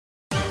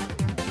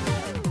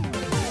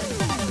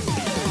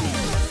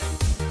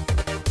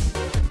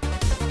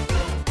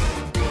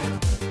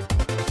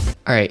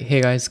Alright, hey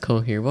guys,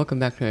 Cole here. Welcome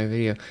back to my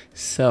video.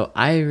 So,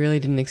 I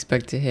really didn't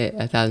expect to hit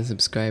 1,000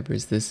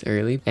 subscribers this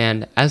early,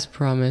 and as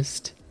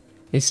promised,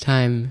 it's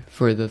time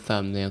for the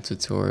thumbnail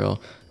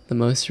tutorial, the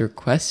most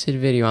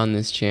requested video on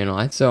this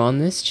channel. So on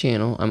this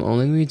channel, I'm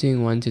only going to be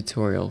doing one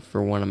tutorial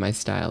for one of my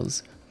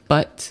styles,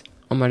 but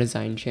on my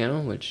design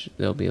channel, which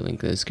there'll be a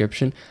link in the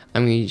description,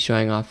 I'm going to be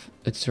showing off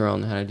a tutorial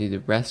on how to do the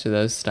rest of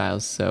those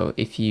styles. So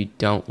if you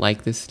don't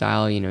like this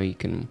style, you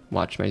can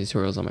watch my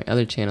tutorials on my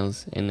other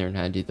channels and learn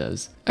how to do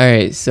those.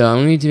 Alright, so I'm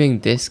going to be doing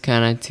this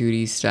kind of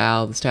 2D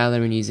style, the style that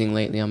I've been using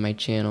lately on my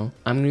channel.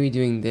 I'm going to be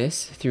doing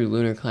this through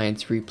Lunar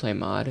Client's replay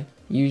mod.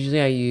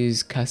 Usually I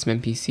use custom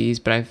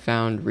NPCs, but I've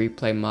found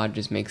replay mod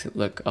just makes it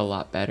look a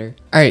lot better.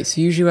 Alright, so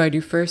usually what I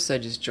do first, I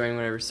just join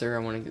whatever server I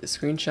want to get the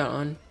screenshot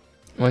on.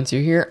 Once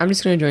you're here, I'm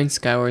just going to join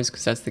Skywars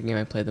because that's the game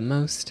I play the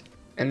most.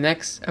 And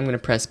next, I'm going to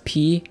press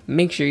P.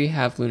 Make sure you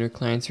have Lunar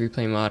Client's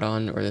replay mod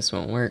on or this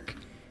won't work.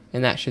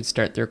 And that should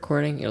start the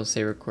recording. It'll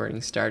say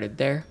recording started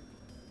there.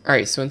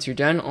 Alright, so once you're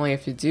done, all you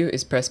have to do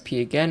is press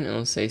P again and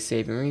it'll say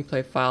save and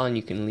replay file and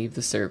you can leave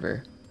the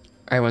server.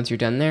 Alright, once you're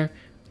done there,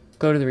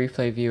 go to the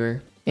replay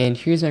viewer. And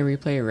here's my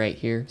replay right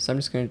here. So I'm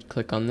just going to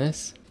click on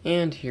this.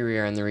 And here we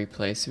are in the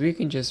replay. So we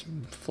can just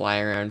fly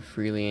around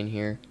freely in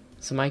here.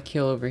 So my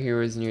kill over here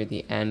was near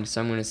the end,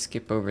 so I'm going to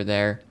skip over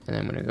there, and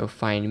I'm going to go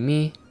find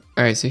me.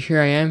 Alright, so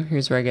here I am,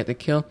 here's where I get the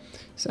kill.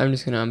 So I'm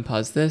just going to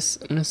unpause this,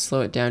 I'm going to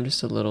slow it down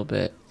just a little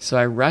bit. So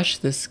I rush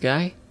this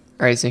guy.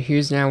 Alright, so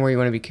here's now where you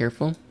want to be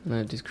careful. I'm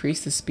going to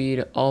decrease the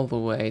speed all the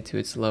way to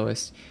its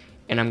lowest,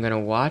 and I'm going to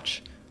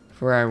watch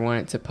for where I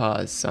want it to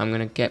pause. So I'm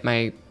going to get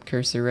my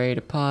cursor ready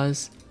to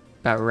pause,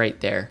 about right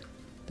there.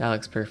 That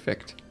looks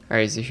perfect.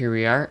 Alright, so here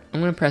we are. I'm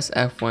going to press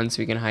F1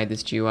 so we can hide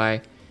this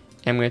GUI.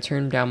 I'm going to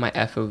turn down my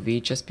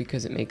FOV just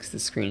because it makes the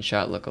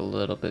screenshot look a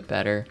little bit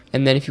better.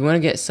 And then if you want to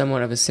get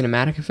somewhat of a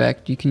cinematic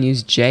effect, you can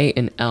use J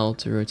and L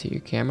to rotate your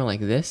camera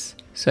like this.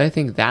 So I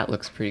think that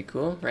looks pretty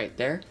cool right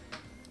there.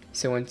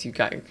 So once you've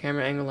got your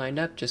camera angle lined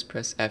up, just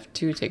press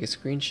F2, take a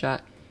screenshot.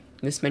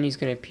 And this menu is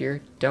going to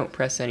appear. Don't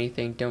press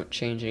anything, don't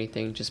change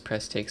anything, just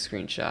press take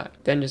screenshot.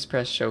 Then just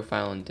press show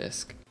file on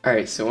disk.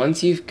 Alright, so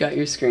once you've got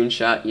your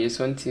screenshot, you just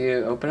want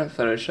to open up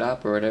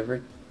Photoshop or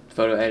whatever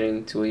photo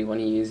editing tool you want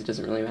to use, it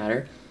doesn't really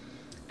matter.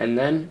 And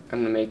then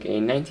I'm going to make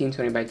a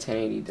 1920 by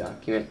 1080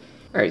 document.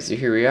 Alright, so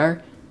here we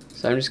are.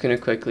 So I'm just going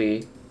to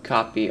quickly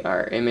copy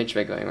our image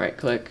by going right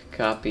click,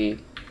 copy,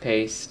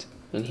 paste,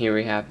 and here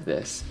we have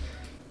this.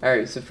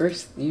 Alright, so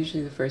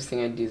usually the first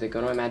thing I do is I go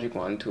to my magic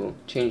wand tool,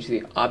 change to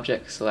the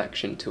object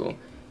selection tool,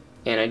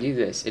 and I do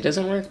this. It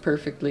doesn't work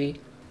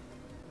perfectly,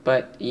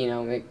 but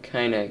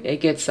it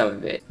gets some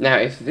of it. Now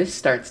if this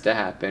starts to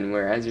happen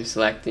where as you're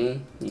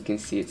selecting, you can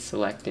see it's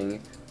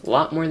selecting a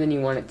lot more than you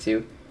want it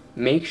to,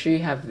 make sure you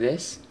have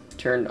this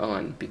turned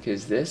on,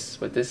 because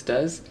what this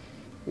does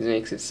is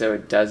makes it so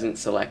it doesn't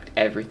select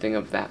everything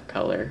of that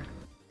color.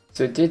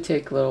 So it did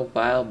take a little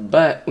while,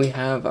 but we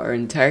have our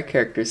entire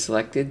character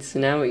selected. So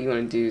now what you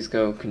want to do is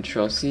go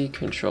Control C,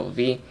 Control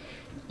V.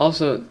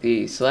 Also,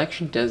 the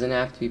selection doesn't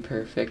have to be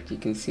perfect. You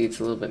can see it's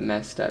a little bit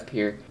messed up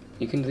here.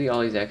 You can delete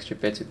all these extra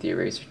bits with the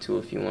eraser tool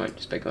if you want,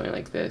 just by going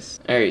like this.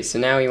 Alright, so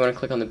now you want to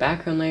click on the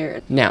background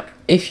layer. Now,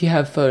 if you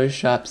have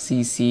Photoshop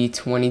CC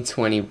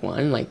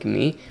 2021 like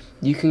me,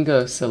 you can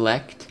go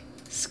select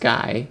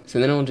sky. So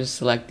then it'll just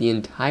select the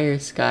entire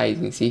sky. You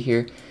can see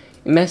here,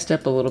 it messed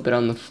up a little bit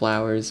on the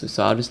flowers,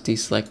 so I'll just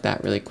deselect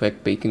that really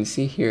quick. But you can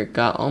see here, it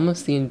got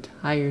almost the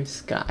entire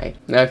sky.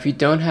 Now, if you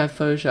don't have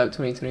Photoshop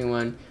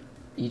 2021,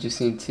 you just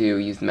need to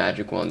use the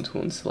magic wand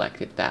tool and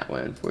select it that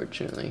way,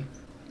 unfortunately.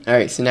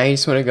 Alright, so now you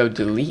just want to go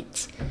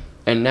delete,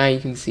 and now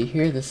you can see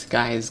here the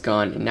sky is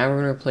gone, and now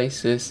we're going to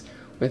replace this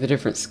with a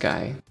different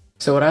sky.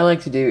 So what I like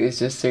to do is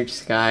just search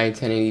sky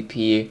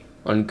 1080p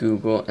on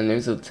Google, and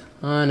there's a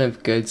ton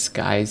of good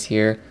skies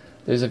here.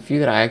 There's a few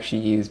that I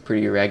actually use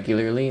pretty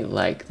regularly,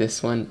 like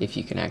this one, if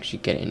you can actually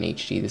get it in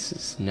HD. This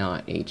is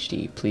not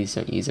HD, please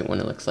don't use it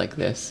when it looks like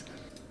this.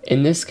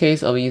 In this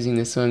case, I'll be using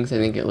this one because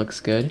I think it looks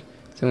good.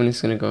 So I'm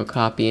just going to go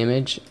copy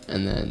image,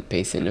 and then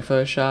paste it into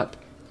Photoshop.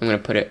 I'm going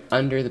to put it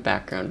under the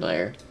background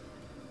layer.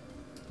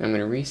 I'm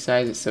going to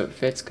resize it so it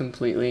fits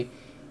completely.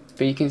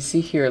 But you can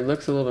see here it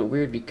looks a little bit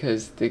weird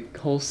because the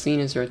whole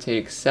scene is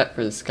rotated except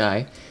for the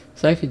sky.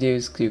 So all I have to do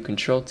is do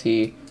Control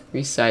T,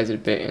 resize it a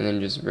bit, and then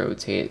just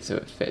rotate it so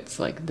it fits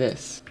like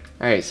this.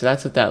 Alright, so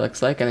that's what that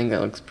looks like. I think that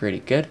looks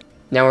pretty good.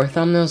 Now our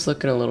thumbnail's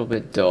looking a little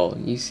bit dull.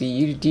 You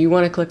see, do you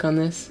want to click on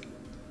this?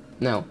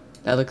 No,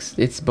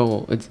 it's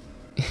bold.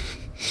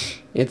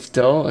 It's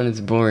dull and it's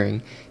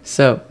boring.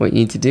 So what you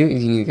need to do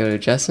is you need to go to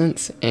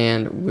adjustments,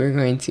 and we're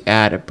going to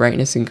add a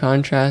brightness and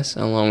contrast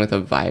along with a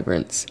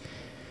vibrance.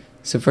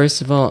 So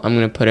first of all, I'm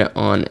going to put it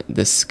on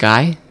the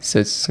sky. So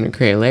it's just going to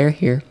create a layer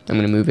here. I'm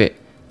going to move it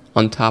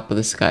on top of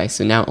the sky,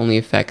 so now it only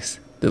affects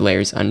the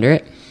layers under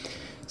it.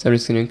 So I'm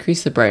just going to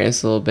increase the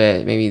brightness a little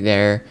bit, maybe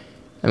there.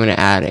 I'm going to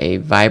add a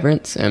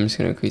vibrance. I'm just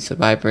going to increase the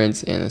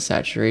vibrance and the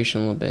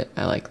saturation a little bit.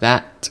 I like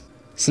that.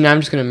 So now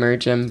I'm just going to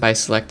merge them by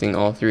selecting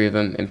all three of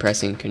them and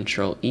pressing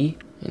Control E,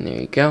 and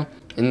there you go.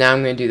 And now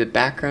I'm going to do the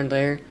background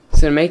layer. So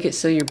So to make it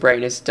so your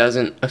brightness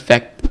doesn't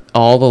affect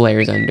all the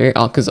layers under,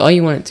 because all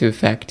you want it to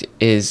affect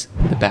is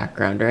the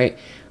background, right?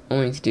 All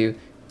we need to do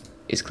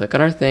is click on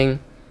our thing,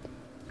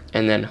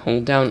 and then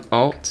hold down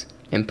Alt,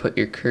 and put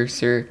your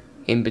cursor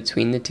in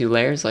between the two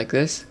layers like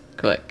this,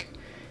 click.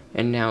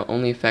 And now it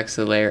only affects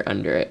the layer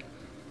under it.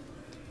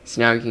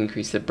 So now we can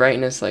increase the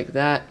brightness like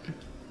that,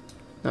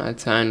 not a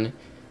ton.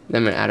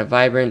 Then I'm going to add a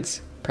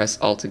vibrance, press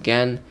Alt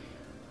again.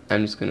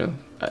 I'm just going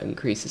to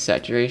increase the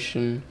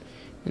saturation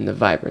and the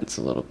vibrance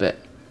a little bit.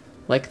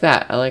 Like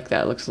that. I like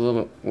that. It looks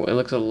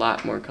a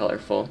lot more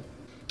colorful.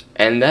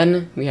 And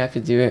then we have to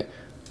do it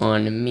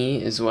on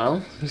me as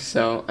well.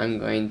 So I'm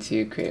going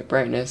to create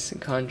brightness and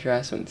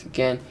contrast once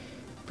again.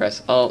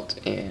 Press Alt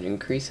and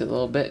increase it a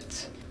little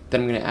bit.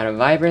 Then I'm going to add a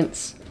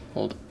vibrance,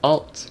 hold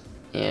Alt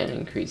and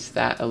increase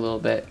that a little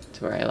bit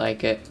to where I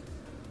like it.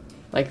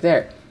 Like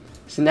there.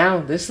 So now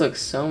this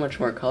looks so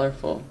much more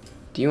colorful.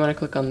 Do you want to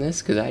click on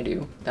this? Because I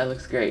do. That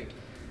looks great.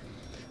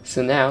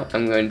 So now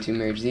I'm going to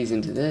merge these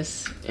into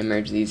this and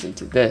merge these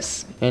into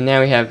this. And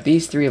now we have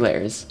these three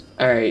layers.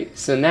 Alright,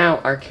 so now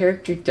our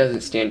character doesn't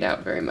stand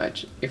out very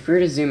much. If we were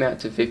to zoom out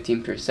to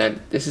 15%,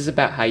 this is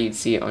about how you'd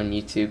see it on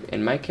YouTube,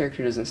 and my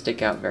character doesn't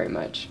stick out very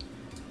much.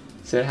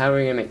 So how are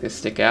we going to make this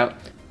stick out?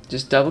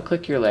 Just double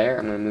click your layer.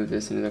 I'm going to move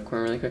this into the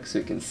corner really quick so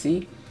we can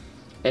see.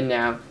 And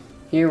now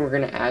here we're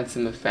going to add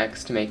some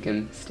effects to make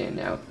him stand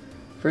out.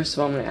 First of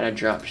all, I'm going to add a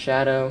drop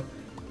shadow.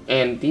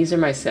 And these are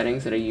my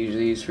settings that I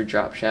usually use for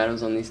drop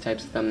shadows on these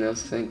types of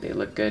thumbnails. I think they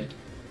look good.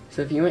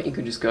 So if you want, you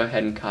could just go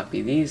ahead and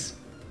copy these.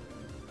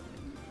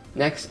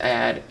 Next, I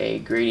add a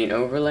gradient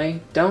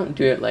overlay. Don't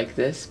do it like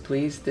this,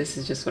 please. This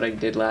is just what I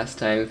did last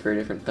time for a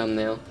different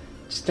thumbnail.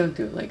 Just don't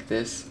do it like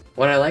this.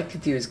 What I like to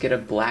do is get a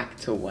black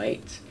to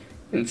white,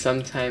 and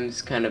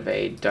sometimes kind of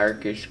a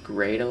darkish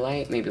gray to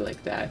light, maybe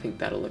like that. I think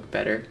that'll look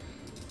better.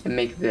 And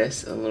make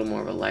this a little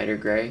more of a lighter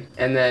gray.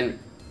 And then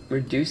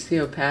reduce the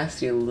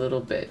opacity a little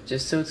bit,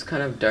 just so it's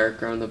kind of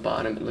darker on the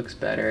bottom. It looks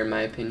better in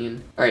my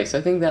opinion. Alright, so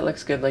I think that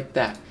looks good like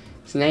that.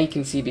 So now you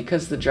can see,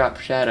 because of the drop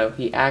shadow,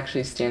 he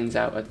actually stands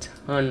out a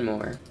ton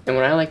more. And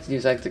what I like to do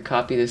is I like to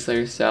copy this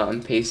layer style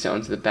and paste it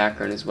onto the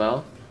background as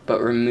well,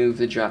 but remove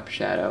the drop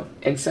shadow.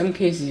 In some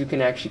cases you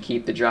can actually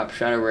keep the drop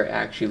shadow where it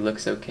actually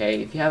looks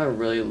okay. If you have a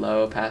really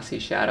low opacity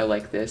shadow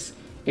like this,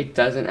 it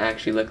doesn't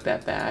actually look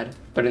that bad.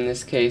 But in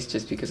this case,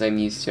 just because I'm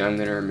used to, I'm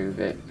going to remove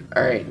it.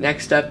 Alright,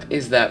 next up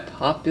is that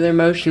popular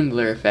motion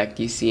blur effect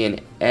you see in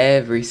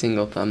every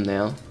single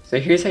thumbnail. So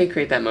here's how you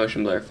create that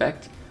motion blur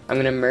effect. I'm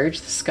going to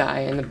merge the sky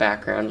and the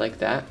background like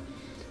that.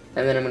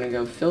 And then I'm going to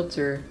go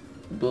filter,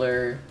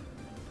 blur,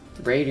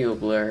 radial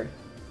blur,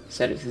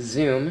 set it to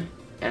zoom,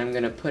 and I'm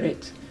going to put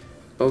it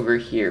over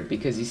here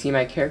because you see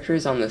my character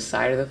is on the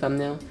side of the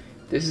thumbnail.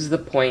 This is the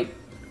point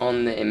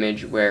on the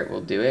image where it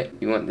will do it.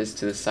 You want this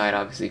to the side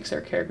obviously because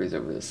our character is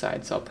over the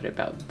side, so I'll put it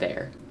about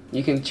there.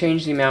 You can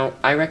change the amount.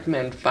 I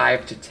recommend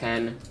 5 to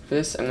 10. For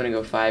this I'm going to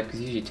go 5 because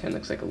usually 10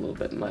 looks like a little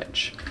bit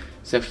much.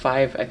 So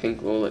 5 I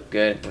think will look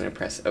good. I'm going to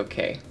press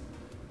OK.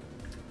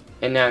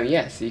 And now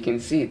yes, you can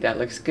see that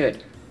looks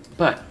good.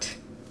 But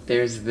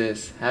there's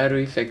this. How do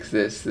we fix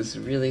this? This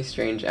really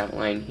strange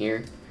outline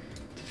here.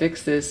 To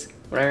fix this,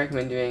 what I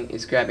recommend doing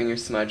is grabbing your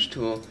smudge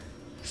tool,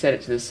 set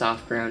it to the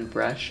soft ground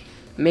brush,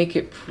 make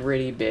it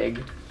pretty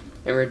big,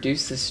 and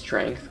reduce the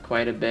strength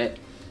quite a bit.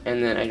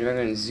 And then I'm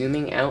going to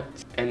zooming out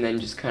and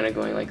then just kind of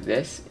going like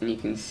this, and you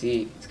can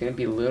see it's going to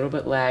be a little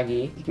bit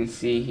laggy, you can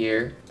see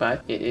here,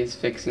 but it is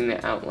fixing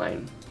the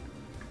outline.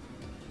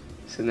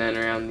 So then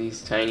around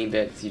these tiny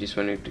bits you just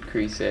want to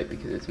decrease it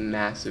because it's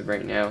massive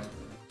right now.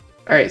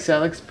 Alright, so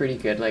that looks pretty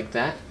good like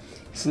that.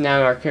 So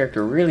now our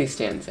character really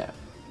stands out.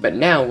 But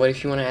now what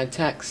if you want to add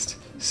text?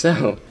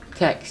 So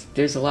text,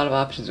 there's a lot of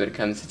options when it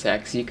comes to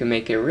text. You can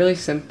make it really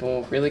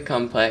simple, really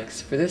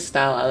complex. For this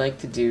style I like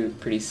to do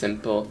pretty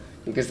simple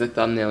because the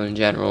thumbnail in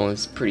general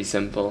is pretty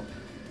simple.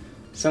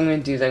 So I'm going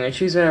to do is I'm going to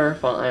choose whatever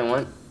font I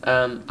want.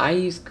 I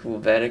use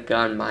Helvetica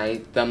on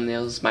my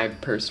thumbnails, my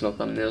personal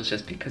thumbnails,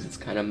 just because it's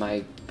kind of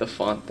the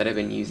font that I've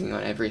been using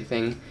on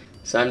everything.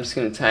 So I'm just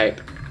going to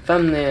type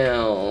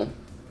thumbnail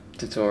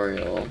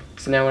tutorial.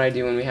 So now what I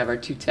do when we have our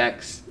two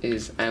texts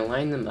is I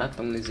line them up.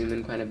 I'm going to zoom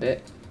in quite a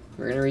bit.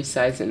 We're going to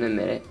resize it in a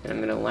minute, and I'm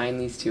going to line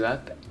these two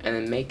up and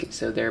then make it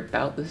so they're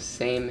about the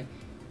same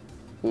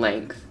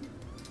length.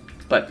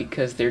 But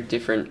because they're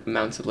different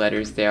amounts of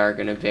letters, they are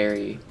going to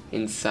vary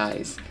in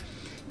size.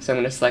 So I'm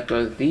going to select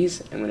both of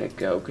these. I'm going to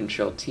go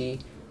Control T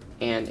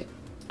and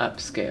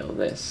upscale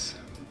this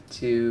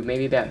to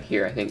maybe about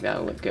here. I think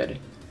that'll look good.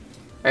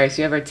 Alright, so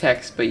you have our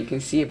text, but you can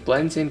see it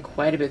blends in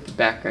quite a bit the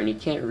background. You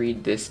can't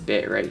read this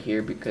bit right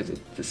here because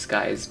the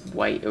sky is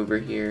white over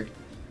here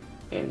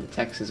and the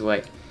text is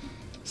white.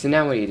 So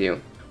now what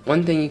do?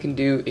 One thing you can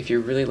do if you're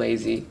really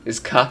lazy is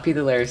copy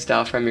the layer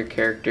style from your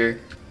character,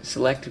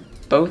 select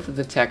both of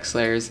the text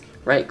layers,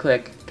 right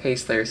click,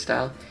 paste layer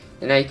style,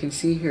 and now you can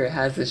see here it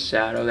has this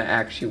shadow that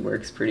actually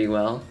works pretty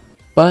well.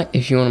 But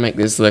if you want to make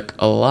this look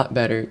a lot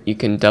better, you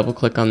can double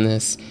click on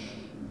this,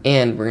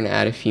 and we're going to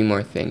add a few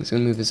more things. I'm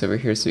going to move this over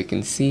here so we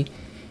can see.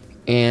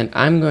 And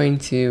I'm going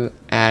to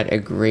add a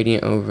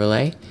gradient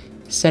overlay,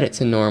 set it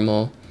to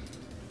normal,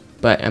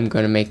 but I'm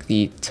going to make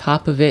the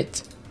top of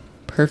it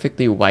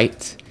perfectly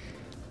white.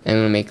 I'm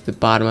going to make the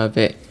bottom of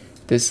it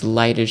this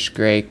lightish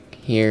gray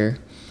here.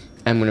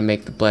 I'm going to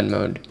make the blend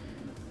mode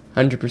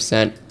 100%.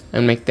 I'm going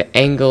to make the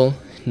angle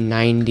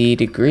 90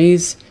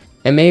 degrees.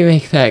 And maybe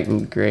make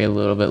that gray a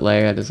little bit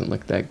lighter. That doesn't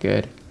look that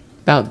good.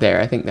 About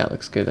there. I think that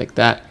looks good like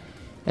that.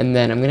 And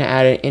then I'm going to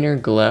add an inner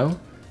glow.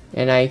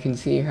 And now you can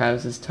see it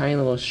has this tiny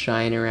little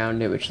shine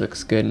around it, which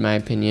looks good in my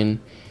opinion.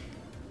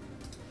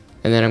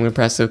 And then I'm going to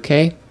press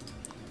OK.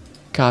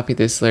 Copy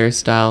this layer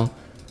style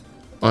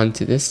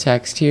onto this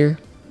text here.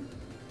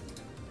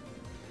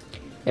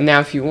 And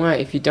now if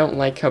you don't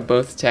like how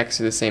both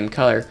texts are the same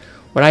color,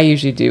 what I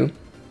usually do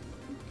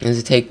is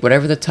to take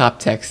whatever the top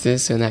text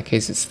is, so in that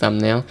case it's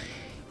thumbnail,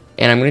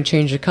 and I'm going to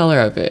change the color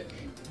of it.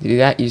 To do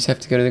that, you just have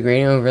to go to the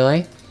gradient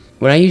overlay.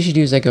 What I usually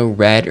do is I go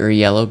red or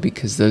yellow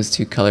because those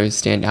two colors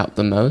stand out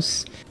the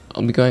most.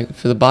 I'll be going,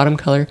 for the bottom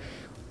color,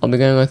 I'll be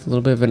going with a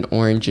little bit of an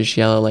orangish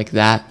yellow like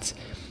that.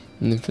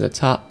 And then for the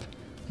top,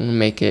 I'm going to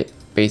make it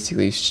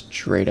basically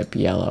straight up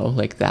yellow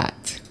like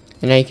that.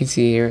 And now you can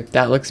see here,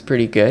 that looks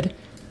pretty good.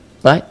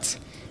 But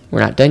we're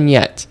not done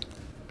yet.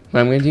 What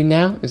I'm going to do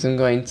now is I'm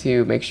going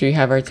to make sure you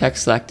have our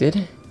text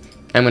selected.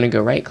 I'm going to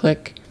go right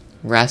click,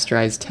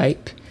 rasterize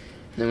type.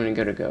 And I'm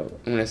going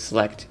to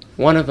select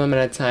one of them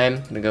at a time.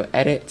 I'm going to go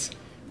edit,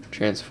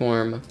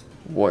 transform,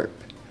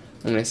 warp.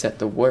 I'm going to set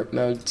the warp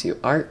mode to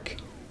arc,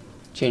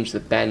 change the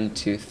bend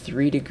to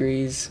 3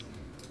 degrees.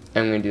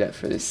 I'm going to do that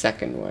for the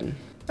second one.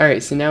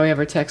 Alright, so now we have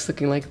our text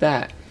looking like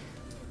that.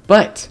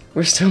 But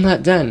we're still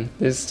not done.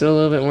 There's still a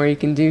little bit more you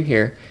can do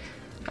here.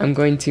 I'm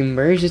going to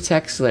merge the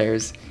text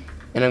layers,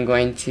 and I'm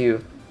going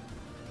to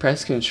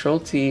press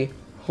Ctrl T,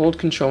 hold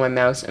Control my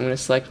mouse. I'm going to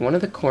select one of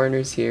the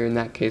corners here. In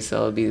that case,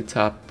 that'll be the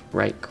top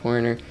right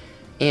corner,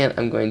 and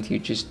I'm going to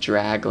just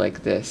drag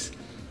like this,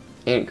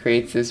 and it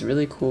creates this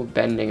really cool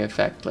bending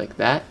effect like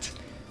that.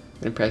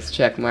 I'm going to press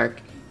check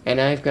mark, and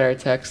now I've got our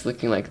text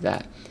looking like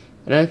that.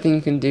 Another thing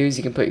you can do is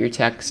you can put your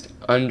text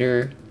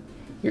under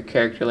your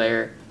character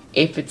layer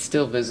if it's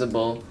still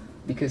visible,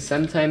 because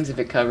sometimes if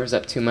it covers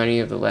up too many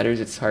of the letters,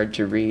 it's hard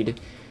to read.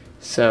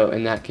 So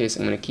in that case,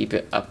 I'm going to keep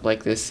it up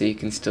like this so you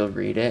can still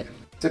read it.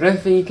 So another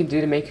thing you can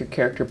do to make your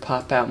character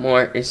pop out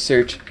more is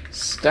search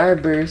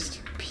Starburst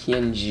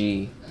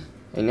PNG.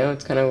 I know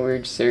it's kind of a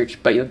weird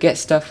search, but you'll get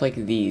stuff like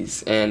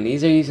these, and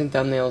these are used in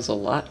thumbnails a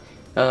lot.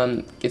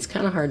 It's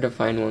kind of hard to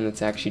find one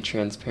that's actually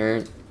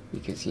transparent,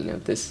 because you know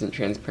this isn't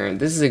transparent.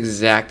 This is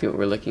exactly what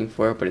we're looking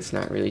for, but it's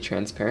not really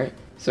transparent.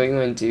 So what you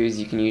want to do is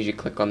you can usually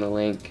click on the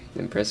link,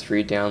 then press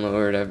free download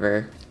or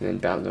whatever, and then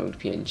download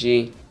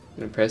PNG,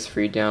 and press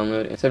free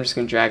download. So I'm just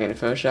going to drag it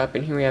into Photoshop,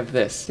 and here we have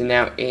this. So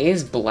now it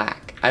is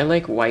black. I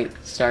like white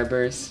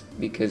starburst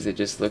because it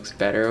just looks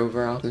better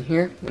overall. And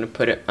here, I'm going to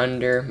put it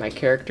under my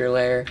character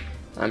layer.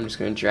 I'm just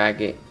going to drag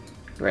it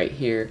right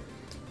here.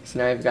 So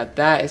now I've got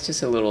that. It's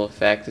just a little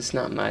effect, it's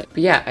not much.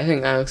 But yeah, I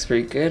think that looks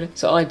pretty good.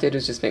 So all I did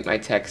was just make my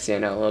text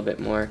stand out a little bit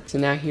more. So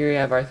now here we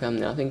have our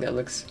thumbnail. I think that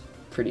looks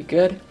pretty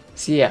good.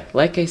 So yeah,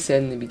 like I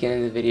said in the beginning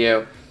of the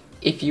video,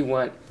 if you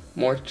want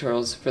more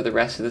tutorials for the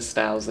rest of the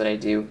styles that I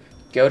do,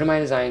 go to my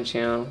design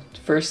channel,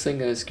 first link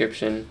in the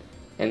description,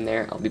 and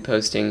there I'll be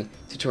posting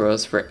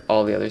tutorials for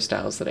all the other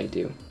styles that I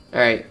do.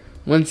 Alright,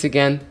 once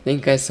again,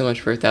 thank you guys so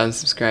much for 1,000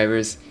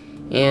 subscribers,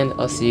 and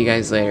I'll see you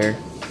guys later.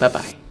 Bye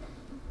bye.